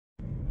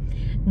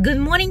Good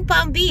morning,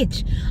 Palm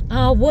Beach.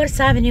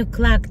 Worth Avenue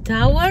Clock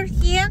Tower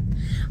here.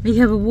 We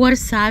have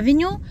Worth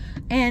Avenue,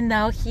 and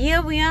now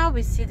here we are.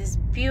 We see these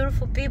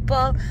beautiful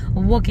people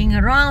walking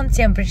around.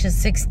 Temperature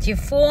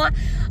 64,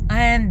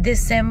 and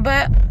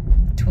December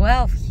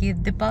 12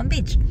 hit the Palm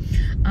Beach.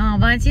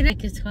 Valentina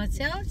is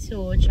hotel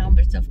to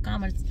Chambers of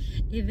Commerce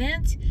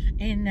event,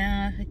 and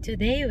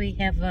today we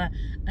have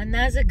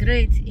another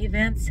great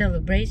event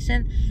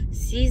celebration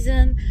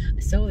season.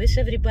 So wish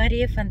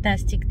everybody a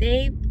fantastic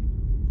day,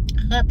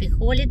 happy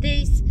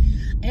holidays,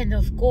 and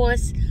of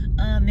course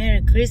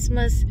Merry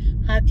Christmas,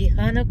 Happy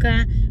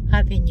Hanukkah,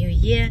 Happy New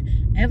Year,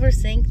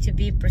 everything to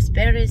be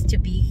prosperous, to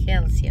be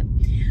healthy.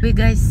 We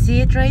guys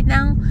see it right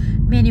now.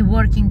 Many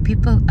working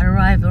people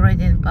arrive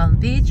already in Palm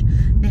Beach.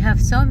 They have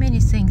so many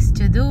things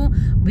to do.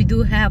 We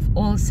do have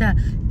also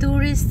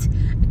tourists,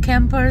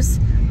 campers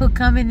who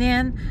coming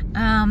in.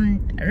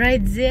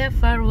 Right there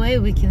far away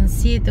we can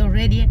see it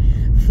already,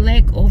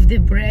 flag of the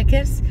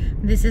breakers.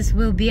 This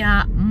will be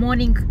our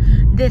morning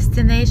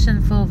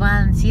destination for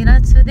Valentina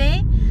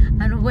today,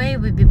 and we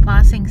will be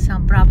passing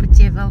some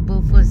property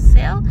available for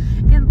sale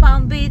in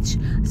Palm Beach.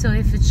 So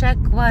if you check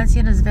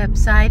Valentina's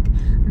website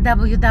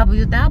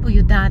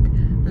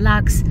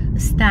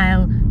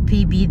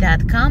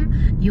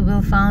www.luxstylepb.com, you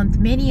will find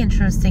many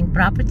interesting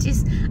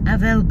properties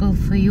available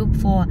for you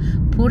for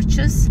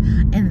purchase,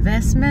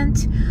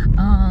 investment,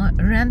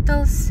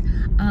 rentals,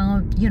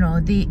 you know,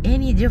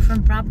 any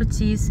different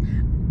properties,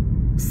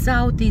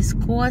 southeast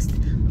coast,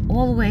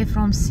 all the way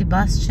from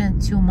Sebastian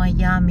to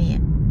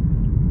Miami.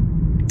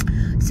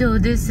 So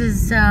this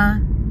is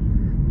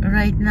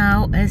right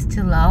now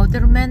Estee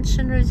Lauder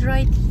mansion is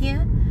right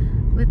here.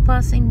 We're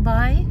passing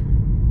by.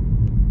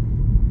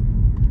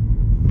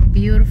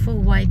 Beautiful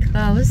white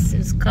house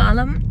is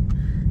column,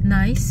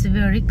 nice,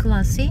 very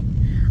classy.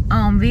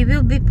 We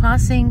will be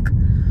passing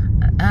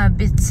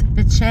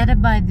Batista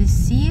by the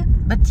Sea,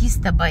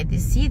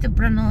 to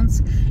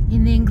pronounce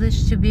in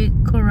English to be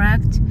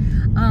correct.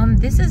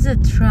 This is a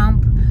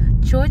Trump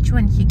church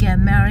when he got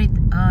married,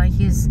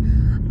 his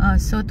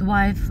third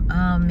wife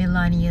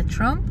Melania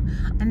Trump,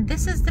 and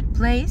this is the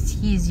place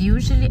he's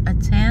usually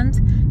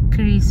attend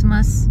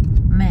Christmas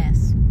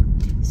mass.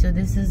 So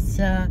this is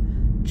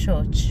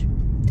church.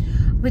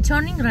 We're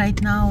turning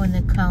right now on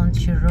the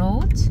Country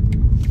Road.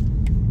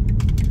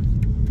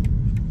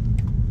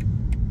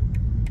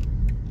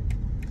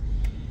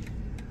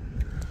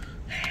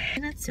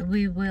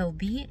 We will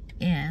be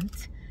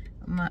at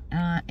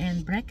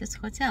Breakfast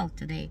Hotel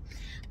today.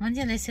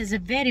 Monday, this is a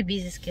very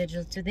busy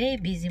schedule today.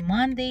 Busy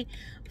Monday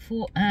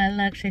for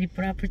luxury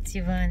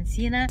property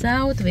Valentina.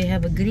 South we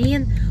have a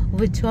green.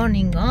 We're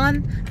turning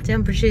on.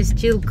 Temperature is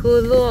still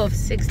cool of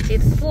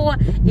 64,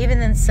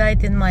 even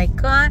inside in my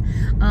car.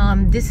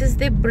 This is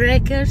the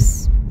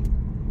Breakers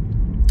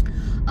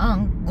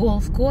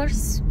golf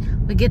course.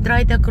 We get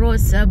right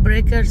across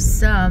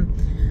Breakers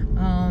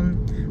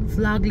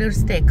Flagler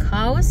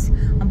Steakhouse.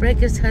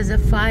 Breakers has a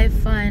 5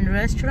 fine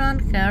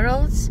restaurant,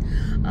 Harold's,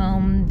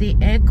 the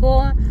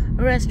Echo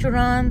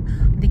restaurant.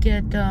 They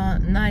get a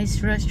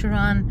nice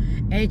restaurant,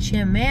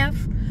 HMF,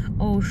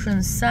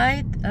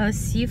 Oceanside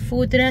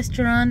seafood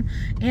restaurant,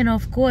 and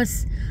of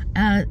course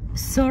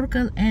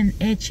Circle and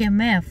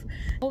HMF.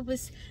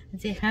 Always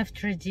they have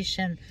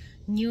tradition.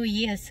 New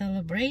Year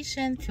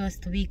celebration,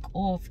 first week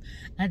of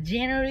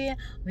January,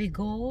 we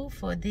go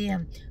for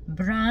the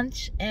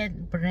brunch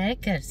at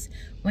Breakers,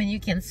 when you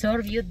can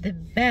serve you the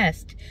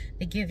best.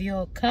 They give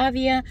you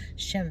caviar,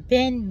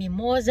 champagne,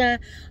 mimosa,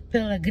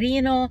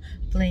 pellegrino,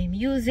 play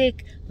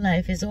music.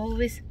 Life is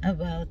always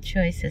about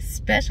choices.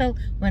 Special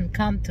when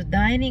come to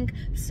dining,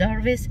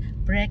 service.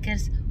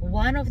 Breakers,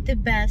 one of the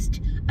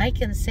best, I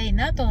can say,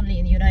 not only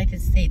in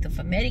United States of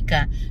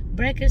America.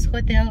 Breakers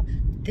Hotel,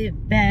 the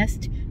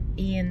best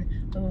in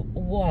the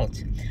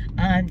world.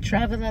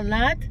 Travel a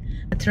lot,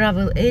 a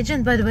travel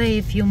agent. By the way,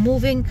 if you're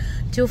moving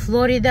to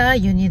Florida,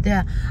 you need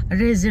a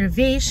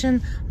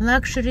reservation.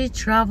 Luxury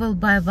Travel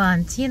by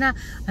Valentina.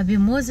 I'll be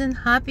more than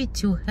happy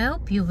to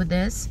help you with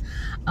this,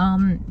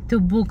 to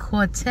book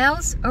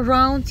hotels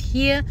around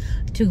here,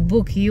 to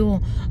book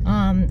you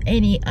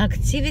any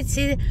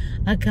activity,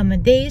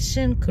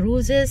 accommodation,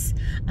 cruises.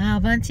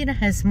 Valentina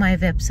has my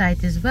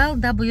website as well,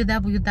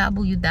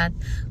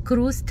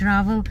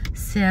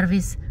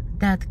 www.cruisetravelservice.com.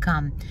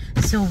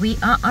 So we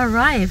are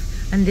arrived,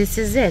 and this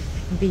is it,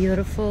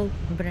 beautiful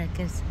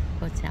Breakers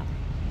Hotel.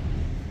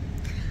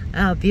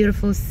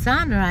 Beautiful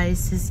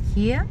sunrise is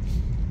here.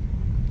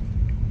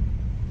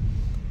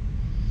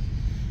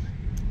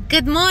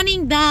 Good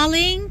morning,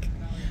 darling.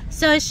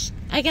 So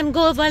I can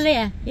go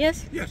valet,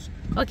 yes? Yes.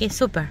 Okay,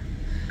 super.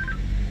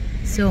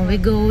 So we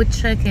go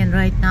check in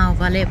right now,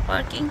 valet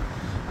parking.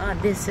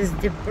 This is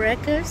the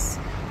Breakers.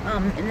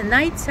 In the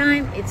night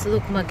time it's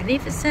look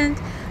magnificent.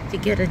 To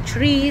get a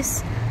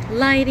trees,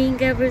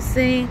 lighting,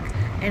 everything,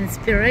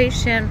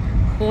 inspiration,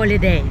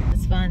 holiday.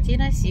 It's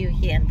Valentina. See you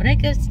here in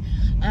Breakers.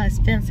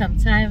 Spend some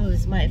time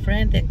with my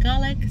friend and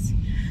colleagues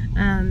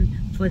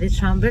for the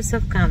Chambers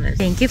of Commerce.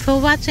 Thank you for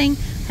watching.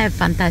 Have a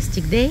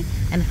fantastic day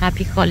and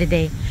happy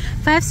holiday.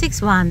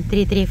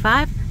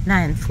 561-335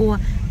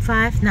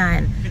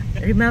 9459.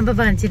 Remember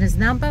Valentina's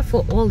number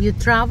for all your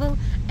travel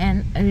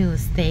and real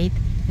estate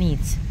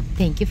needs.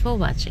 Thank you for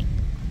watching.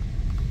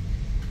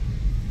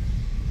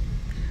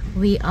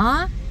 We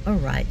are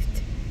arrived.